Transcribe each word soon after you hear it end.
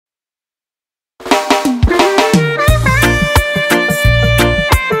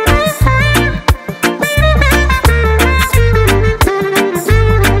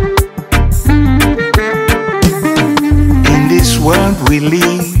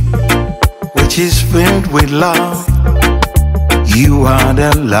which is filled with love. You are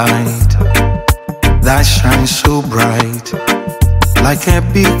the light that shines so bright, like a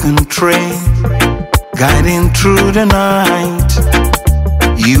beacon train guiding through the night.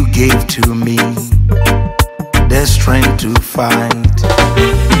 You gave to me the strength to fight.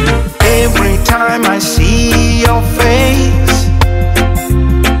 Every time I see your face,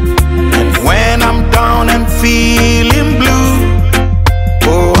 and when I'm down and feeling blue,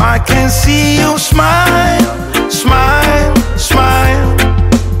 oh, I can see you smile, smile, smile,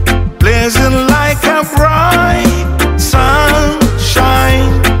 blazing like a bright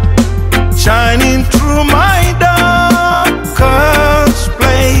sunshine, shining through my darkest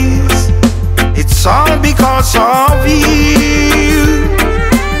place. It's all because of you,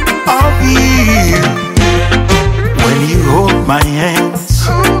 of you. When you hold my hands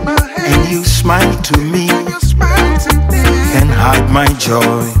and you smile to me, and hide my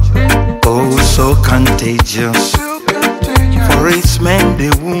joy, oh so contagious. For it's mend the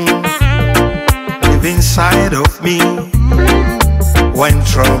wound live inside of me when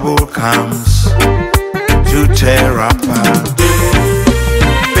trouble comes to tear apart.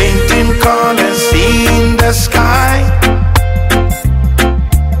 Painting colors in the sky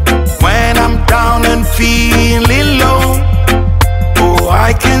when I'm down and feeling low, oh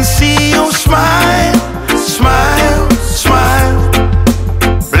I can see you smile, smile, smile,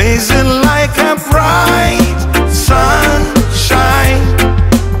 blazing like a bright